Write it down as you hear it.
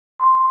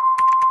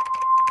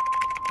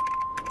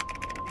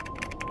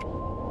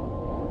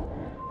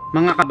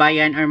Mga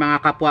kabayan or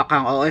mga kapwa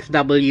kang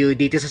OFW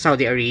dito sa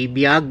Saudi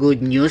Arabia, good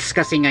news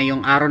kasi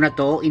ngayong araw na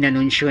to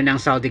inanunsyo ng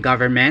Saudi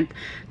government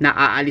na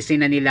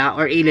aalisin na nila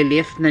or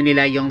ililift na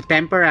nila yung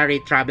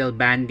temporary travel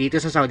ban dito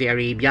sa Saudi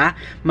Arabia.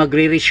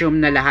 Magre-resume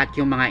na lahat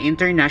yung mga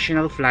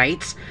international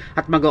flights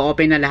at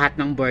mag-o-open na lahat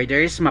ng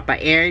borders, mapa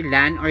air,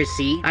 land or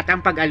sea. At ang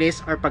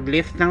pag-alis or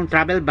pag-lift ng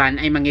travel ban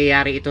ay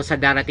mangyayari ito sa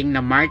darating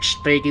na March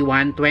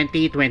 31,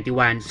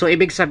 2021. So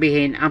ibig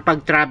sabihin, ang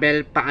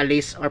pag-travel,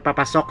 paalis or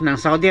papasok ng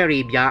Saudi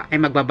Arabia ay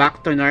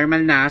magbaback to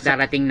normal na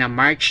darating na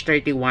March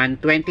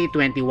 31,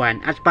 2021.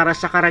 At para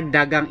sa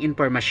karagdagang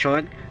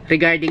impormasyon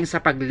regarding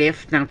sa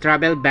pag-lift ng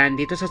travel ban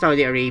dito sa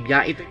Saudi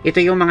Arabia, ito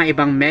yung mga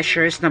ibang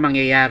measures na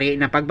mangyayari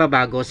na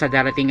pagbabago sa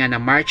darating na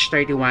March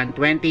 31,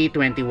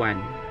 2021.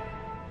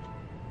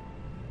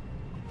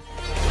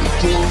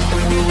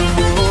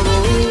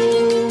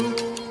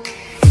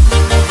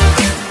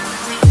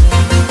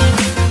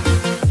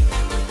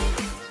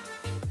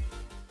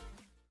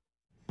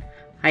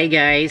 Hi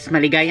guys!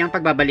 Maligayang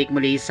pagbabalik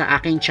muli sa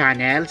aking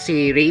channel.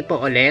 Si Ray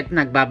po ulit,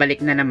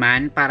 nagbabalik na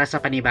naman para sa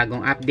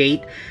panibagong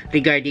update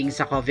regarding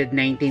sa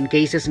COVID-19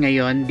 cases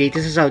ngayon dito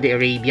sa Saudi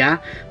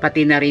Arabia,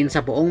 pati na rin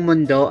sa buong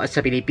mundo at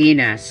sa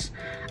Pilipinas.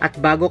 At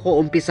bago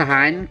ko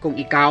umpisahan, kung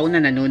ikaw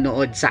na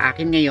nanonood sa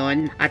akin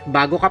ngayon at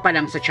bago ka pa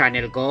lang sa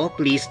channel ko,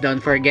 please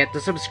don't forget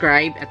to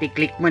subscribe at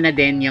i-click mo na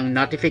din yung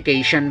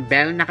notification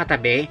bell na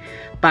katabi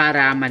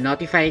para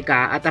ma-notify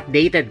ka at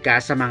updated ka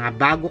sa mga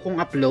bago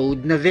kong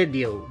upload na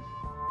video.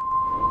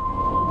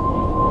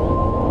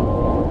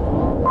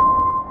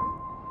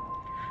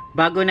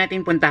 Bago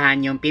natin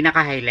puntahan yung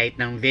pinaka-highlight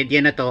ng video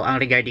na to, ang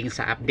regarding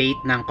sa update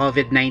ng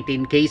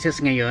COVID-19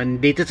 cases ngayon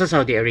dito sa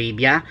Saudi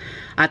Arabia,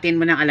 atin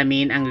mo nang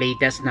alamin ang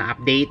latest na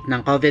update ng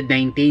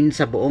COVID-19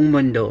 sa buong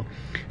mundo.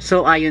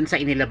 So ayon sa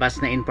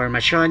inilabas na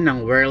impormasyon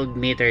ng World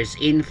Meters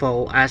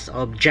Info as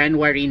of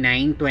January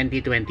 9,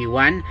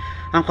 2021,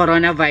 ang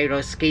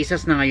coronavirus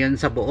cases na ngayon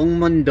sa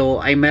buong mundo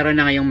ay meron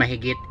na ngayong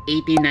mahigit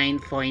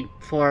 89.4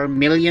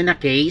 million na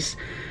case.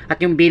 At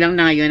yung bilang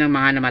na ngayon ng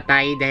mga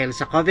namatay dahil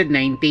sa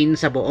COVID-19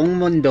 sa buong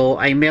mundo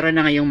ay meron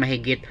na ngayong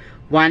mahigit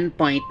 1.9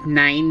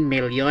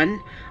 million.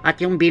 At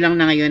yung bilang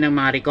na ngayon ng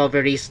mga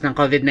recoveries ng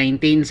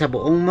COVID-19 sa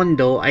buong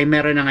mundo ay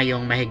meron na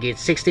ngayong mahigit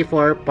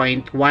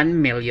 64.1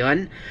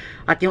 million.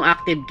 At yung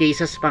active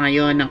cases pa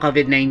ngayon ng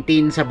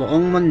COVID-19 sa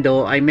buong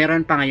mundo ay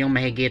meron pa ngayong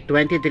mahigit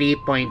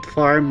 23.4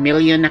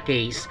 million na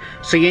case.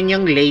 So yun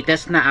yung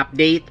latest na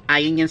update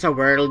ayon yan sa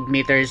World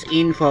Meters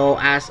Info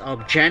as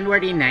of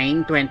January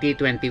 9,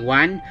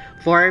 2021,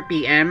 4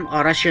 PM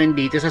oras yun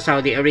dito sa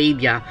Saudi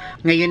Arabia.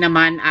 Ngayon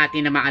naman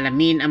atin na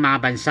maalamin ang mga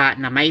bansa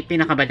na may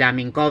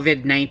pinakamadaming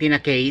COVID-19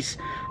 na case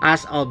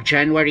as of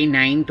January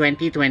 9,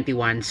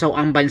 2021. So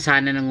ang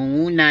bansa na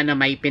nangunguna na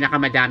may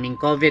pinakamadaming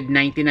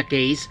COVID-19 na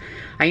case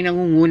ay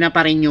nangunguna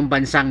pa rin yung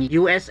bansang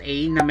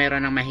USA na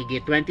meron ng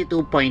mahigit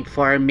 22.4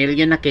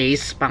 million na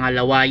case.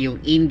 Pangalawa yung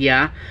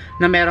India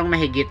na merong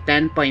mahigit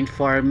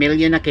 10.4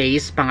 million na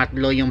case.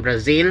 Pangatlo yung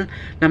Brazil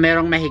na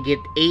merong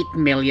mahigit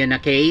 8 million na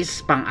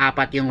case.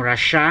 Pang-apat yung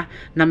Russia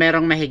na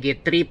merong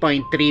mahigit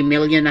 3.3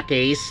 million na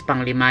case.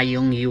 Panglima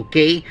yung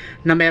UK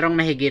na merong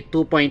mahigit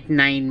 2.9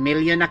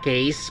 million na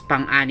case.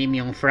 Pang-anim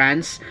yung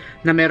France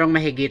na merong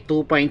mahigit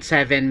 2.7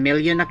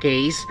 million na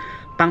case.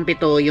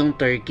 Pang-pito yung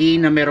Turkey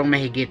na merong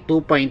mahigit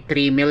 2.3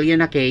 million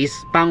na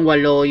case.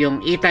 Pang-walo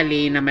yung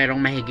Italy na merong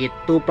mahigit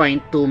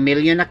 2.2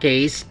 million na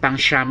case.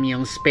 Pang-siyam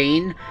yung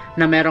Spain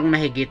na merong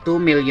mahigit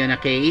 2 million na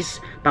case.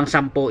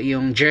 Pang-sampu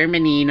yung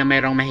Germany na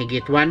merong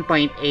mahigit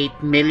 1.8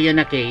 million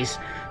na case.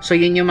 So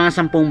yun yung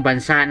mga 10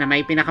 bansa na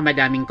may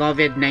pinakamadaming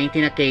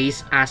COVID-19 na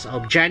case as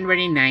of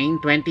January 9,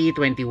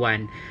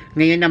 2021.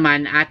 Ngayon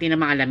naman atin na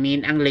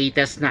maalamin ang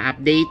latest na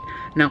update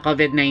ng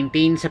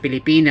COVID-19 sa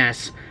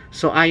Pilipinas.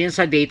 So ayon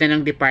sa data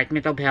ng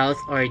Department of Health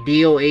or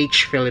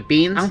DOH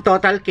Philippines, ang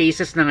total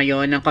cases na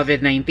ngayon ng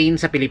COVID-19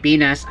 sa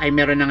Pilipinas ay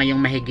meron na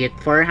ngayong mahigit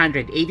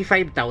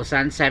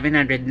 485,797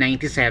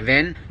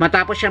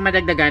 matapos siyang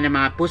madagdagan ng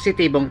mga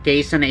positibong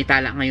case na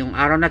naitala ngayong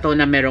araw na to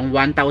na merong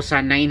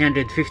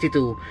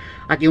 1,952.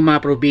 At yung mga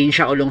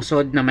probinsya o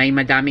lungsod na may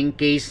madaming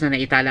case na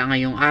naitala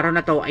ngayong araw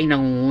na to ay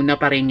nangunguna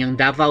pa rin yung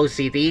Davao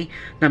City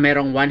na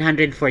merong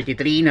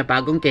 143 na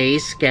bagong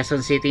case,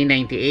 Quezon City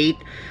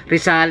 98,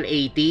 Rizal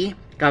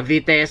 80,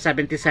 Cavite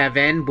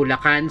 77,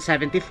 Bulacan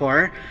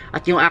 74,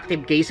 at yung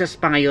active cases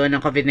pa ngayon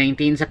ng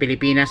COVID-19 sa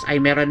Pilipinas ay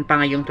meron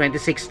pa ngayong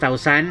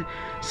 26,784,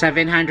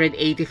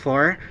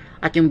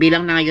 at yung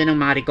bilang na ngayon ng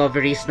mga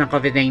recoveries ng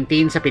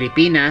COVID-19 sa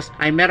Pilipinas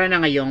ay meron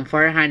na ngayong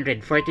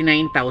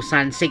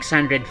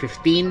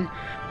 449,615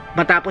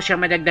 matapos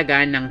siyang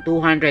madagdagan ng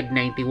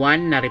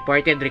 291 na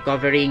reported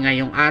recovery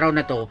ngayong araw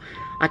na to.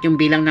 At yung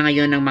bilang na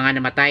ngayon ng mga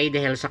namatay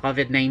dahil sa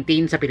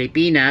COVID-19 sa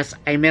Pilipinas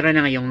ay meron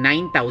na ngayong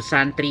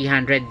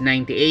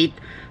 9,398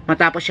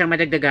 matapos siyang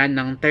madagdagan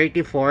ng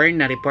 34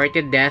 na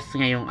reported deaths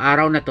ngayong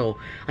araw na to.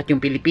 At yung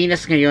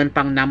Pilipinas ngayon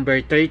pang number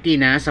 30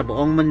 na sa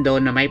buong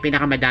mundo na may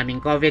pinakamadaming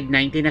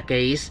COVID-19 na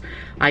case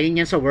ayon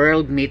yan sa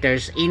World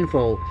Meters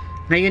Info.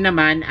 Ngayon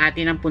naman,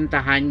 atin ang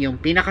puntahan yung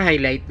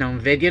pinaka-highlight ng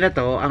video na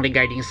to, ang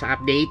regarding sa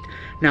update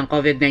ng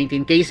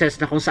COVID-19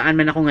 cases na kung saan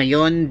man ako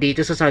ngayon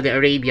dito sa Saudi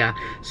Arabia.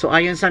 So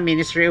ayon sa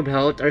Ministry of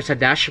Health or sa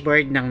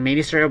dashboard ng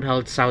Ministry of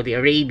Health Saudi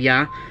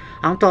Arabia,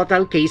 ang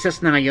total cases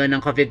na ngayon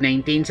ng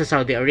COVID-19 sa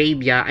Saudi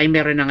Arabia ay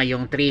meron na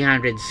ngayong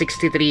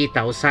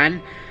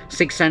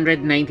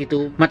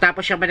 363,692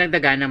 matapos siya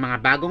madagdagan ng mga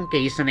bagong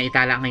case na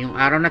naitala ngayong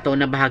araw na to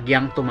na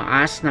bahagyang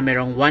tumaas na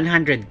merong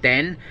 110.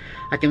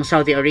 At yung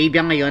Saudi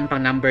Arabia ngayon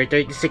pang number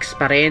 36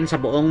 pa rin sa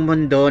buong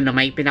mundo na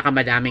may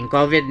pinakamadaming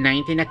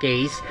COVID-19 na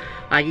case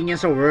ayon yan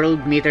sa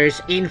World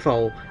Meters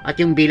Info. At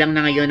yung bilang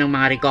na ngayon ng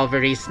mga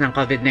recoveries ng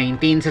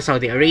COVID-19 sa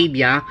Saudi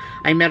Arabia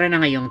ay meron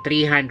na ngayong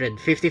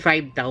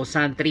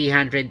 355,382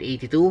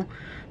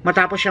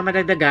 matapos siya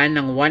madagdagan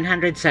ng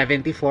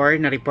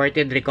 174 na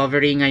reported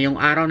recovery ngayong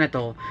araw na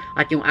to.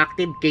 At yung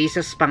active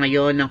cases pa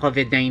ngayon ng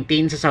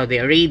COVID-19 sa Saudi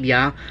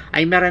Arabia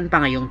ay meron pa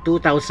ngayong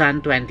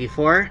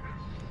 2,024.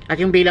 At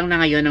yung bilang na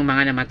ngayon ng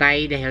mga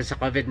namatay dahil sa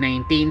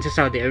COVID-19 sa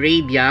Saudi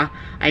Arabia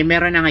ay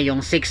meron na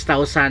ngayong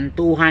 6,286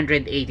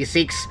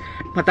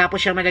 matapos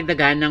siya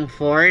madagdagan ng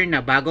 4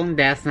 na bagong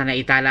death na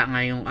naitala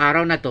ngayong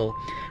araw na to.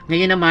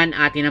 Ngayon naman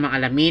atin namang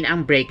alamin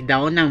ang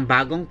breakdown ng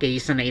bagong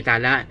case na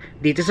naitala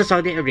dito sa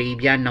Saudi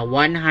Arabia na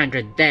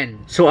 110.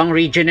 So ang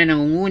region na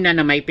nangunguna na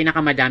may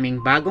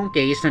pinakamadaming bagong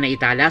case na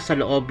naitala sa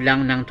loob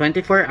lang ng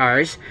 24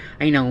 hours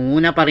ay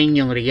nangunguna pa rin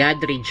yung Riyadh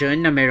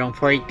region na mayroong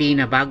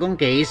 40 na bagong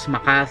case,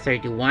 Makkah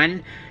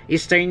 31,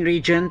 Eastern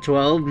Region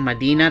 12,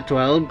 Medina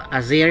 12,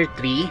 Azir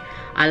 3,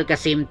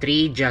 Al-Qasim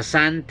 3,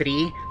 Jasan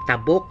 3,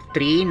 Tabuk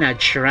 3,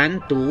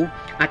 Najran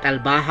 2, at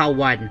Al-Baha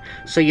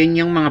 1. So yun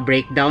yung mga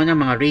breakdown ng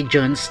mga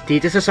regions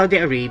dito sa Saudi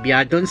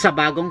Arabia doon sa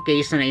bagong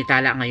case na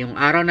naitala ngayong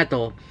araw na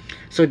to.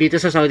 So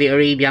dito sa Saudi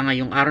Arabia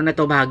ngayong araw na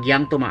to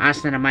bahagyang tumaas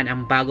na naman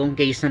ang bagong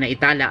case na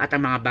naitala at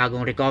ang mga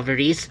bagong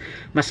recoveries.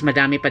 Mas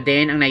madami pa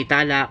din ang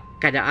naitala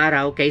kada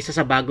araw kaysa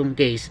sa bagong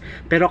case.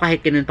 Pero kahit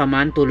ganun pa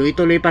man,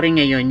 tuloy-tuloy pa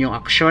rin ngayon yung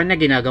aksyon na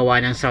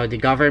ginagawa ng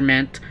Saudi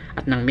government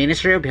at ng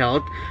Ministry of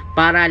Health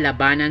para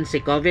labanan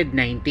si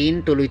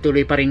COVID-19.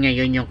 Tuloy-tuloy pa rin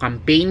ngayon yung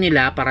campaign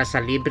nila para sa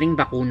libreng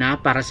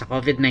bakuna para sa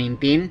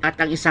COVID-19. At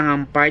ang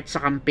isang part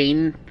sa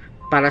campaign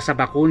para sa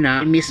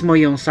bakuna mismo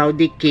yung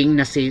Saudi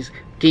King na si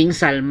King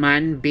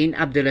Salman bin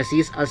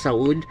Abdulaziz Al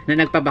Saud na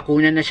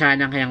nagpabakuna na siya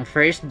ng kanyang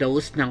first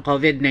dose ng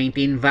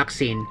COVID-19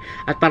 vaccine.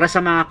 At para sa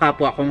mga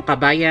kapwa kong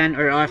kabayan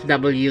or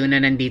OFW na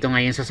nandito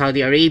ngayon sa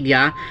Saudi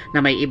Arabia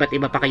na may iba't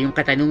iba pa kayong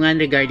katanungan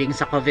regarding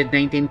sa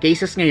COVID-19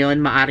 cases ngayon,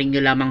 maaari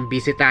nyo lamang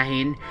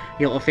bisitahin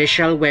yung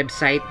official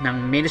website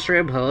ng Ministry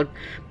of Health,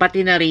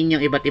 pati na rin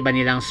yung iba't iba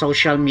nilang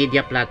social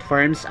media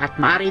platforms, at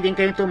maaari din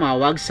kayong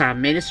tumawag sa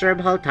Ministry of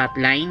Health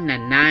hotline na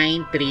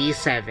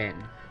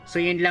 937. So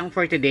yun lang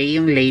for today,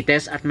 yung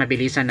latest at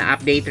mabilisan na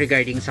update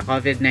regarding sa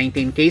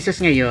COVID-19 cases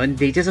ngayon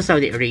dito sa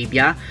Saudi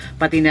Arabia,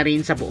 pati na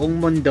rin sa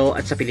buong mundo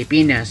at sa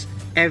Pilipinas.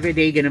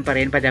 Everyday ganun pa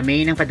rin,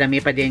 padami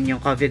pa din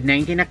yung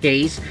COVID-19 na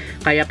case,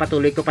 kaya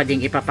patuloy ko pa din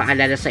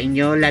ipapaalala sa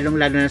inyo,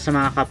 lalong-lalo na sa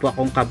mga kapwa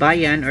kong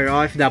kabayan or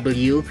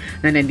OFW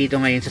na nandito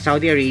ngayon sa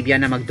Saudi Arabia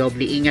na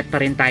magdoble ingat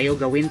pa rin tayo,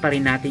 gawin pa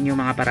rin natin yung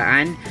mga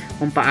paraan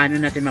kung paano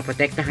natin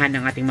maprotektahan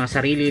ang ating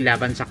mga sarili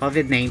laban sa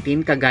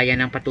COVID-19, kagaya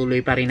ng patuloy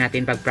pa rin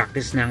natin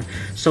pag-practice ng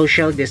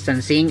social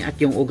distancing at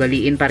yung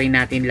ugaliin pa rin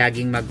natin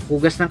laging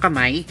maghugas ng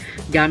kamay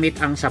gamit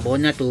ang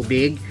sabon na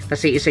tubig,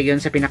 kasi isa yon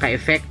sa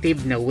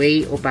pinaka-effective na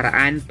way o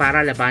paraan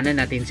para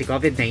labanan natin si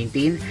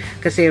COVID-19,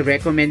 kasi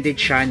recommended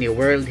siya ni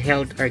World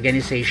Health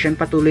Organization.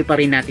 Patuloy pa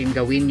rin natin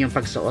gawin yung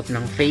pagsuot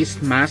ng face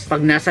mask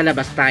pag nasa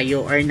labas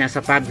tayo or nasa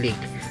public.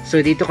 So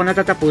dito ko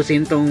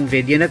natatapusin tong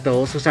video na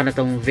to. So sana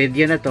tong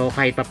video na to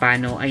kahit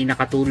papano ay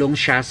nakatulong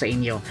siya sa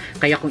inyo.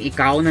 Kaya kung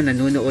ikaw na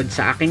nanonood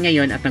sa akin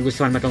ngayon at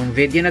nagustuhan mo tong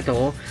video na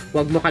to,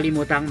 huwag mo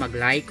kalimutang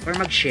mag-like or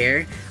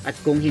mag-share. At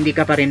kung hindi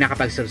ka pa rin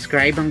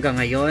nakapag-subscribe hanggang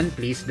ngayon,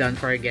 please don't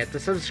forget to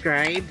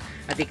subscribe.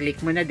 At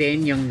i-click mo na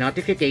din yung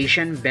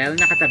notification bell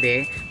na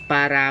katabi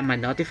para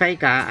ma-notify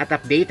ka at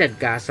updated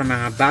ka sa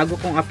mga bago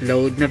kong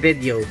upload na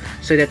video.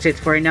 So that's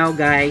it for now,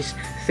 guys.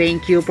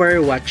 Thank you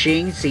for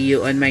watching. See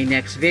you on my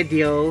next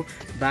video.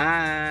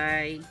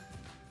 Bye!